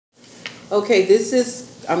Okay,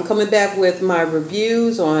 I'm coming back with my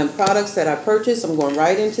reviews on products that I purchased. I'm going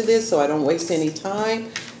right into this so I don't waste any time.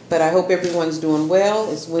 But I hope everyone's doing well.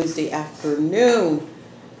 It's Wednesday afternoon.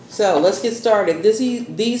 So let's get started.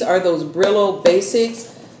 These are those Brillo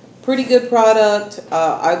Basics. Pretty good product.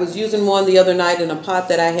 I was using one the other night in a pot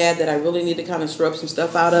that I had that I really need to kind of scrub some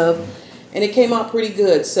stuff out of. And it came out pretty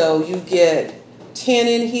good. So you get 10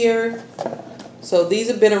 in here. So these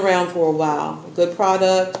have been around for a while. Good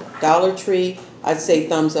product, Dollar Tree. I'd say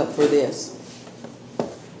thumbs up for this.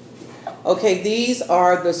 Okay, these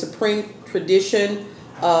are the Supreme Tradition,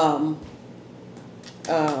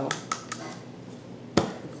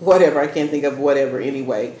 whatever, I can't think of whatever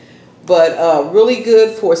anyway. But really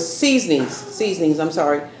good for seasonings, I'm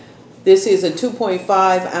sorry. This is a 2.5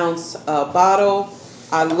 ounce bottle.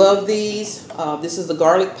 I love these. This is the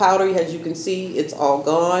garlic powder. As you can see, it's all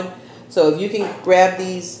gone. So if you can grab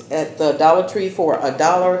these at the Dollar Tree for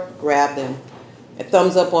 $1, grab them. A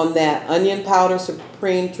thumbs up on that. Onion powder,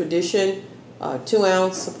 Supreme Tradition, 2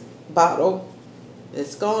 ounce bottle.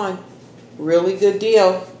 It's gone. Really good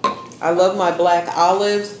deal. I love my black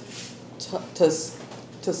olives.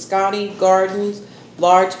 Tuscany Gardens,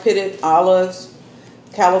 large pitted olives,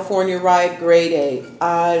 California Rye, grade A.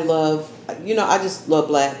 I just love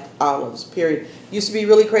black olives, period. Used to be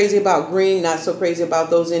really crazy about green, not so crazy about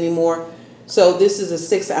those anymore. So this is a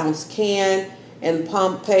 6 ounce can, and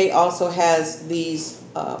Pompeii also has these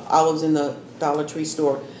olives in the Dollar Tree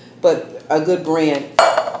store, but a good brand.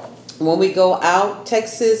 When we go out,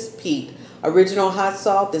 Texas Pete, original hot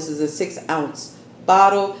salt. This is a 6 ounce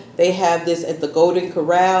bottle. They have this at the Golden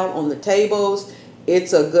Corral on the tables.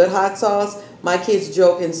 It's a good hot sauce. My kids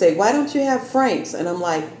joke and say, why don't you have Frank's? And I'm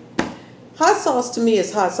like, hot sauce to me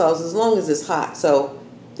is hot sauce as long as it's hot. So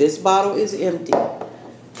this bottle is empty.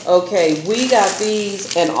 Okay, we got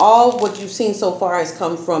these, and all what you've seen so far has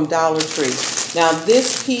come from Dollar Tree. Now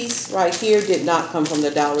this piece right here did not come from the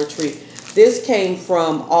Dollar Tree. This came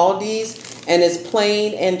from Aldi's, and it's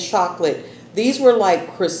plain and chocolate. These were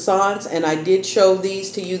like croissants, and I did show these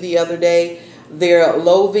to you the other day. They're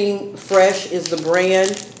Loaving Fresh is the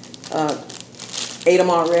brand. Ate them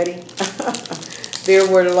already. There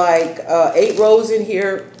were like 8 rows in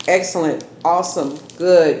here. Excellent. Awesome.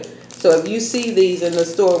 Good. So if you see these in the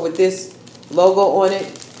store with this logo on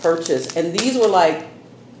it, purchase. And these were like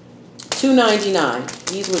 $2.99.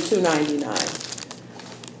 These were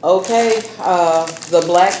 $2.99. Okay. The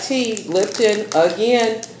black tea, Lipton,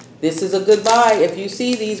 again. This is a good buy if you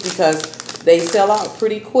see these because they sell out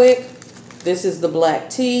pretty quick. This is the black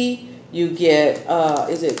tea. You get,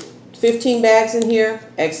 is it 15 bags in here?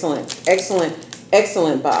 Excellent, excellent,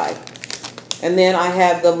 excellent buy. And then I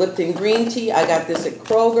have the Lipton green tea. I got this at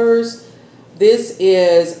Krogers. This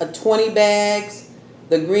is a 20 bags.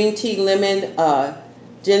 The green tea lemon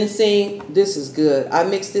ginseng. This is good. I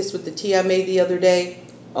mixed this with the tea I made the other day.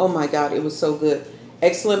 Oh my God, it was so good.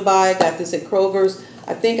 Excellent buy. Got this at Krogers.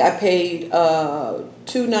 I think I paid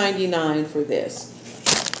 $2.99 for this.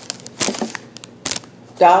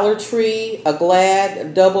 Dollar Tree, a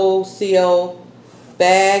Glad double seal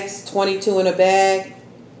bags, 22 in a bag.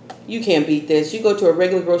 You can't beat this. You go to a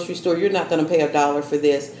regular grocery store, you're not going to pay $1 for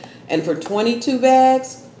this. And for 22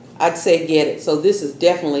 bags, I'd say get it. So this is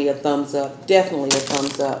definitely a thumbs up. Definitely a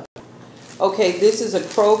thumbs up. Okay, this is a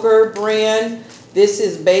Kroger brand. This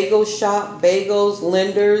is Bagel Shop, Bagels,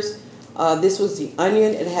 Lenders. This was the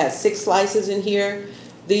onion. It has 6 slices in here.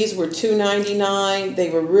 These were $2.99.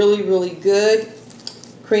 They were really, really good.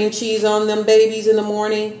 Cream cheese on them babies in the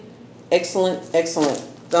morning. Excellent, excellent.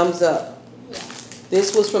 Thumbs up.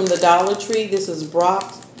 This was from the Dollar Tree. This is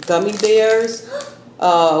Brock's Gummy Bears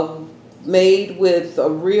made with a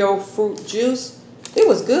real fruit juice. It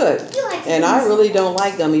was good. And I really don't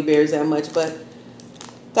like gummy bears that much, but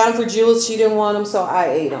got them for Jules. She didn't want them, so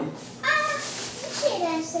I ate them.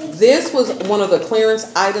 This was one of the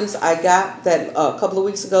clearance items I got that a couple of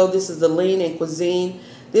weeks ago. This is the Lean and Cuisine.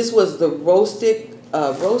 This was the roasted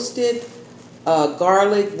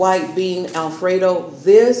garlic white bean Alfredo.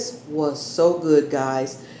 This was so good,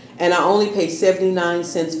 guys. And I only paid 79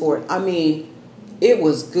 cents for it. I mean, it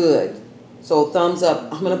was good. So thumbs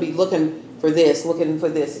up. I'm going to be looking for this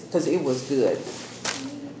because it was good.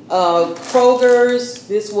 Krogers.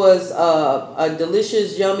 This was a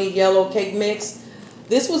delicious, yummy yellow cake mix.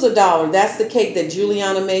 This was $1. That's the cake that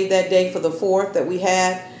Juliana made that day for the 4th that we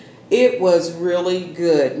had. It was really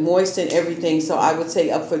good, moist and everything. So I would say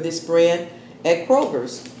up for this brand at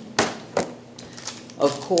Krogers.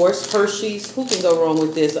 Of course, Hershey's. Who can go wrong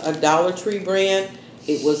with this? A Dollar Tree brand.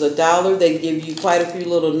 It was $1. They give you quite a few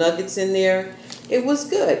little nuggets in there. It was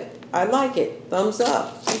good. I like it. Thumbs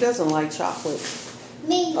up. Who doesn't like chocolate?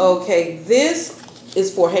 Me. Okay, this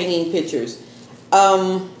is for hanging pictures.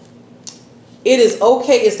 It is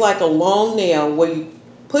okay. It's like a long nail where you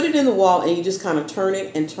put it in the wall and you just kind of turn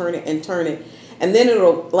it and turn it and turn it. And then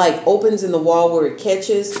it'll like opens in the wall where it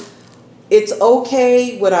catches. It's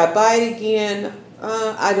okay. Would I buy it again?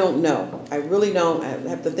 I don't know. I really don't. I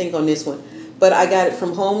have to think on this one. But I got it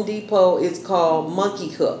from Home Depot. It's called Monkey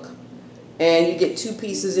Hook. And you get 2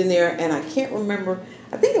 pieces in there. And I can't remember.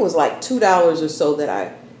 I think it was like $2 or so that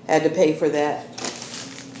I had to pay for that.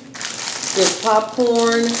 This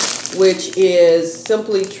popcorn, which is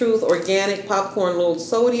Simply Truth Organic Popcorn Low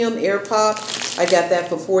Sodium Air Pop. I got that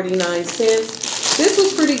for 49 cents. This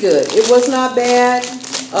was pretty good. It was not bad.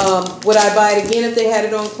 Would I buy it again if they had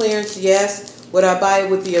it on clearance? Yes. Would I buy it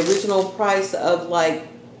with the original price of like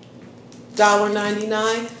 $1.99?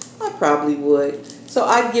 I probably would. So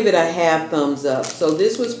I'd give it a half thumbs up. So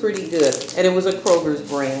this was pretty good. And it was a Krogers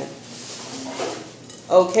brand.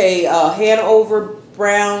 Okay, Hanover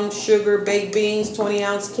Brown Sugar Baked Beans,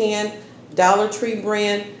 20-ounce can, Dollar Tree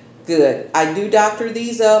brand, good. I do doctor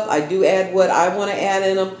these up. I do add what I want to add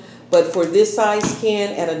in them. But for this size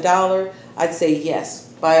can at $1, I'd say yes.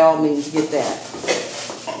 By all means, get that.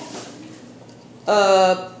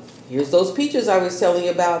 Here's those peaches I was telling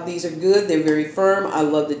you about. These are good. They're very firm. I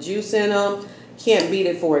love the juice in them. Can't beat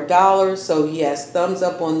it for $1. So yes, thumbs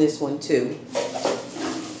up on this one too.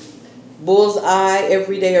 Bullseye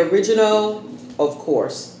Everyday Original, of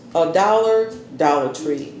course. $1, Dollar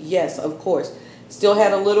Tree. Yes, of course. Still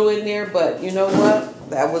had a little in there, but you know what?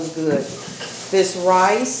 That was good. This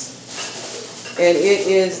rice, and it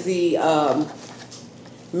is the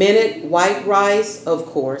Minute White Rice, of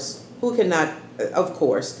course. Who cannot, of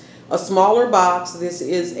course. A smaller box. This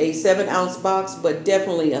is a 7-ounce box, but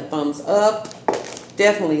definitely a thumbs up.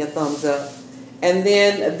 Definitely a thumbs up. And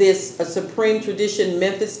then this Supreme Tradition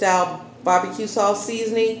Memphis Style Barbecue Sauce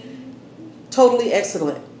Seasoning. Totally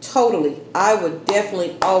excellent. Totally. I would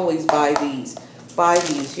definitely always buy these. Buy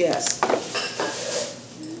these, yes.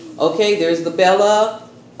 Okay, there's the Bella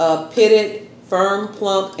Pitted Firm,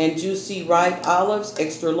 Plump, and Juicy Ripe Olives,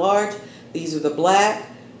 extra large. These are the black.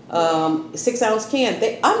 6-ounce can.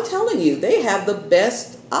 I'm telling you, they have the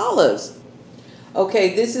best olives.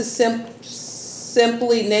 Okay, this is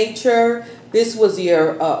Simply Nature. This was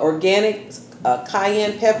your organic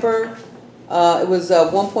cayenne pepper. It was a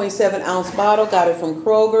 1.7-ounce bottle. Got it from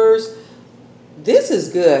Krogers. This is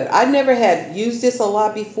good. I never had used this a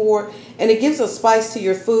lot before, and it gives a spice to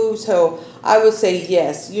your food, so I would say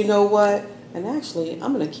yes. You know what? And actually,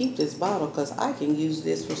 I'm going to keep this bottle because I can use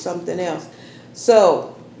this for something else.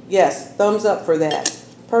 So, yes, thumbs up for that.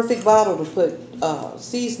 Perfect bottle to put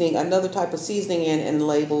seasoning, another type of seasoning in and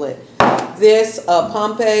label it. This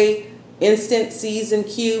Pompeii Instant Seasoned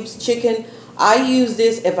Cubes Chicken. I use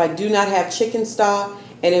this if I do not have chicken stock,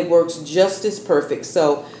 and it works just as perfect.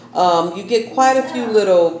 So you get quite a few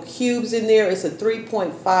little cubes in there. It's a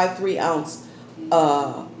 3.53-ounce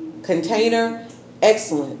container.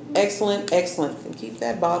 Excellent, excellent, excellent. And keep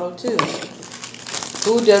that bottle too.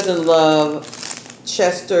 Who doesn't love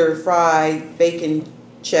Chester fried bacon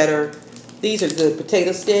cheddar? These are good.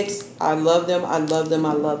 Potato sticks. I love them. I love them.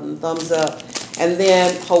 I love them. Thumbs up. And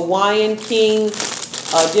then Hawaiian King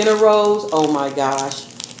dinner rolls. Oh my gosh.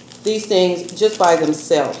 These things just by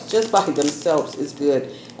themselves. Just by themselves is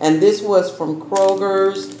good. And this was from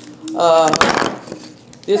Krogers.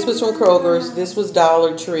 This was from Krogers. This was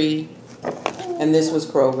Dollar Tree. And this was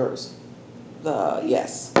Krogers.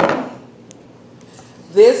 Yes.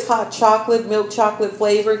 This hot chocolate, milk chocolate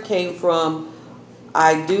flavor came from,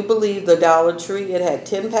 I do believe, the Dollar Tree. It had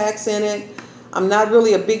 10 packs in it. I'm not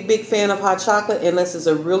really a big fan of hot chocolate unless it's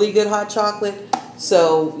a really good hot chocolate.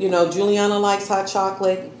 So, you know, Juliana likes hot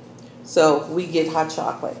chocolate. So we get hot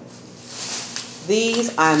chocolate.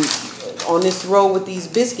 These, I'm on this roll with these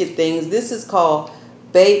biscuit things. This is called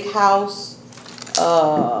Bake House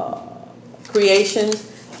Creations.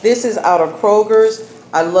 This is out of Krogers.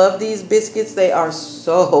 I love these biscuits. They are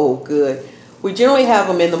so good. We generally have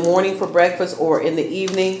them in the morning for breakfast or in the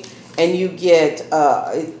evening. And you get,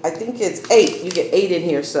 I think it's 8. You get 8 in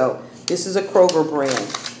here. So this is a Kroger brand.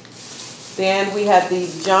 Then we have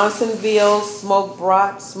these Johnsonville smoked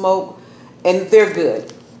brats, and they're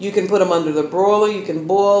good. You can put them under the broiler. You can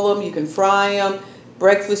boil them. You can fry them.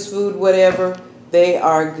 Breakfast food, whatever. They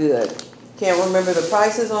are good. Can't remember the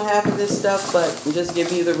prices on half of this stuff, but I'm just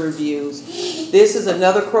giving you the reviews. This is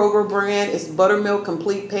another Kroger brand. It's Buttermilk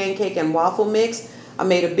Complete Pancake and Waffle Mix. I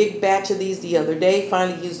made a big batch of these the other day.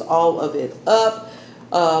 Finally used all of it up.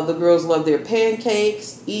 The girls love their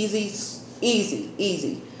pancakes. Easy, easy,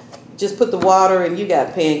 easy. Just put the water and you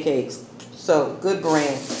got pancakes. So, good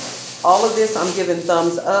brand. All of this I'm giving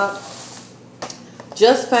thumbs up.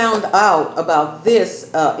 Just found out about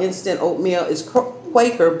this instant oatmeal. It's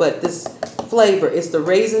Quaker, but this flavor is the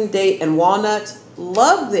raisin, date, and walnuts.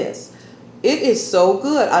 Love this. It is so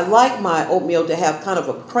good. I like my oatmeal to have kind of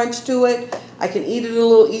a crunch to it. I can eat it a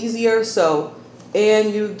little easier. So,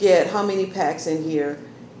 and you get how many packs in here?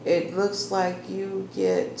 It looks like you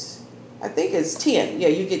get, I think it's 10. Yeah,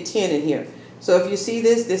 you get 10 in here. So if you see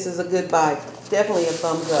this, this is a good buy. Definitely a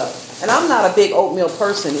thumbs up. And I'm not a big oatmeal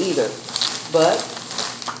person either. But,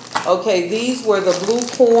 okay, these were the Blue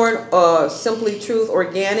Corn Simply Truth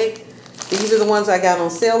Organic. These are the ones I got on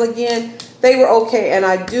sale again. They were okay, and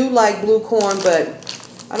I do like blue corn, but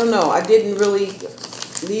I don't know. I didn't really,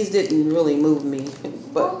 these didn't really move me,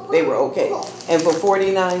 but they were okay. And for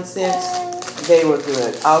 49 cents, they were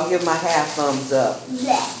good. I'll give my half thumbs up.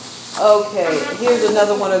 Okay, here's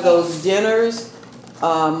another one of those dinners.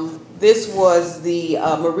 This was the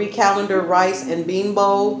Marie Callender Rice and Bean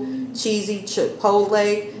Bowl, Cheesy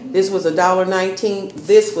Chipotle. This was $1.19.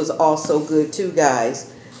 This was also good too, guys.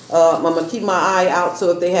 I'm going to keep my eye out,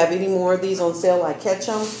 so if they have any more of these on sale, I catch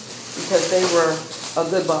them, because they were a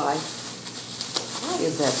good buy. Why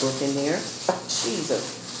is that book in there? Oh,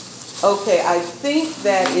 Jesus. Okay, I think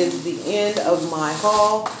that is the end of my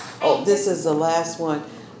haul. Oh, this is the last one.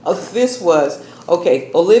 Oh, this was,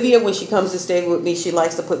 okay, Olivia, when she comes to stay with me, she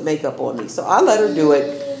likes to put makeup on me. So I let her do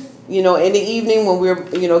it. You know, in the evening when we're,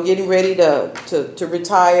 you know, getting ready to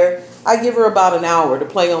retire, I give her about an hour to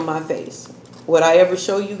play on my face. Would I ever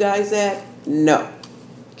show you guys that? No.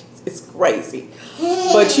 It's crazy.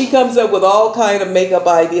 But she comes up with all kind of makeup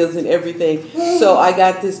ideas and everything. So I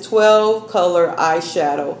got this 12 color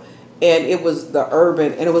eyeshadow, and it was the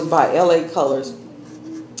Urban, and it was by LA Colors.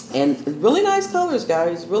 And really nice colors,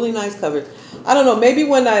 guys. Really nice colors. I don't know. Maybe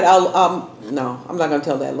one night I'll, no, I'm not going to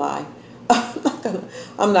tell that lie.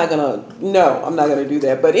 I'm not gonna do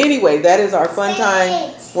that. But anyway, that is our fun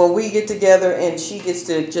time when we get together and she gets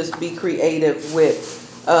to just be creative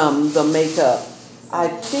with the makeup. I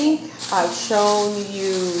think I've shown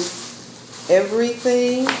you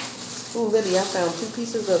everything. Oh, Libby, I found 2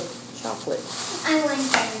 pieces of chocolate. I want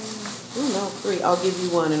one. Oh, no, 3. I'll give you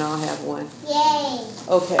one and I'll have one. Yay.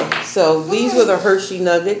 Okay, so these were the Hershey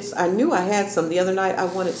Nuggets. I knew I had some the other night. I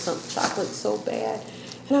wanted some chocolate so bad.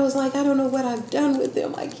 And I was like, I don't know what I've done with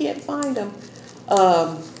them. I can't find them.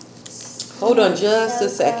 Hold on just a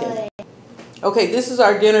second. Okay, this is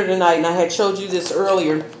our dinner tonight, and I had showed you this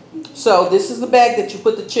earlier. So this is the bag that you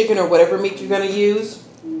put the chicken or whatever meat you're going to use.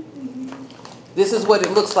 This is what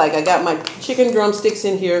it looks like. I got my chicken drumsticks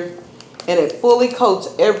in here, and it fully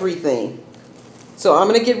coats everything. So I'm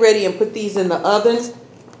going to get ready and put these in the oven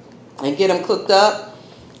and get them cooked up.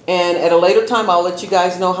 And at a later time, I'll let you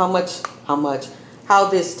guys know how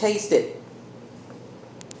this tasted.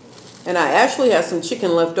 And I actually had some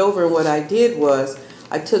chicken left over, and what I did was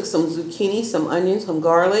I took some zucchini, some onions, some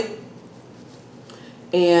garlic,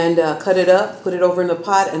 and cut it up, put it over in the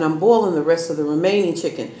pot, and I'm boiling the rest of the remaining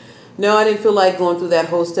chicken. No, I didn't feel like going through that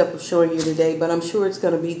whole step of showing you today, but I'm sure it's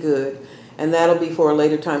going to be good. And that'll be for a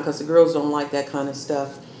later time, because the girls don't like that kind of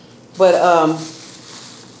stuff. But,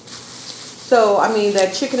 so, I mean,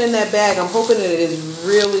 that chicken in that bag, I'm hoping it is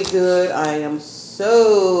really good. I am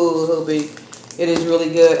so hoping it is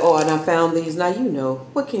really good. Oh, and I found these. Now, you know,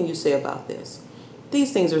 what can you say about this?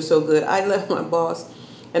 These things are so good. I left my boss,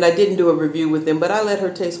 and I didn't do a review with them, but I let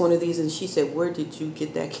her taste one of these, and she said, where did you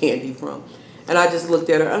get that candy from? And I just looked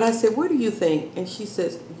at her, and I said, what do you think? And she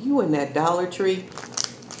says, you in that Dollar Tree.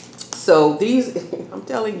 So these, I'm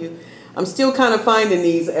telling you, I'm still kind of finding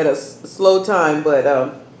these at a slow time, but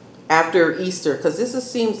after Easter, because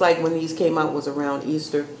seems like when these came out was around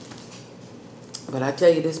Easter. But I tell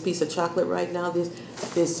you, this piece of chocolate right now,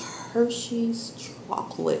 this Hershey's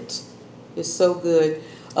chocolate is so good.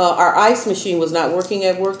 Our ice machine was not working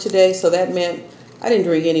at work today, so that meant I didn't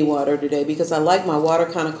drink any water today because I like my water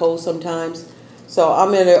kind of cold sometimes. So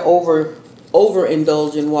I'm going to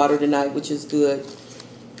overindulge in water tonight, which is good.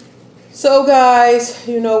 So guys,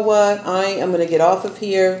 you know what? I am going to get off of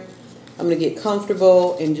here. I'm going to get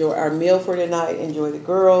comfortable, enjoy our meal for tonight, enjoy the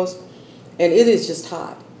girls. And it is just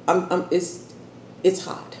hot. It's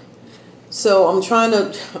hot. So I'm trying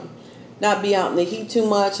to not be out in the heat too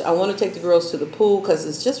much. I want to take the girls to the pool because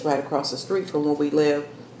it's just right across the street from where we live.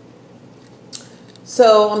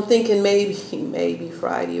 So I'm thinking maybe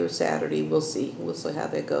Friday or Saturday. We'll see. We'll see how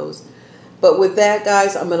that goes. But with that,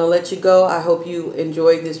 guys, I'm going to let you go. I hope you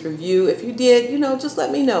enjoyed this review. If you did, you know, just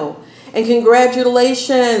let me know. And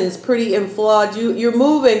congratulations, Pretty and Flawed. You're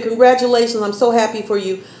moving. Congratulations. I'm so happy for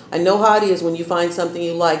you. I know how it is when you find something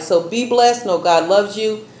you like. So be blessed. Know God loves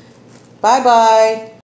you. Bye-bye.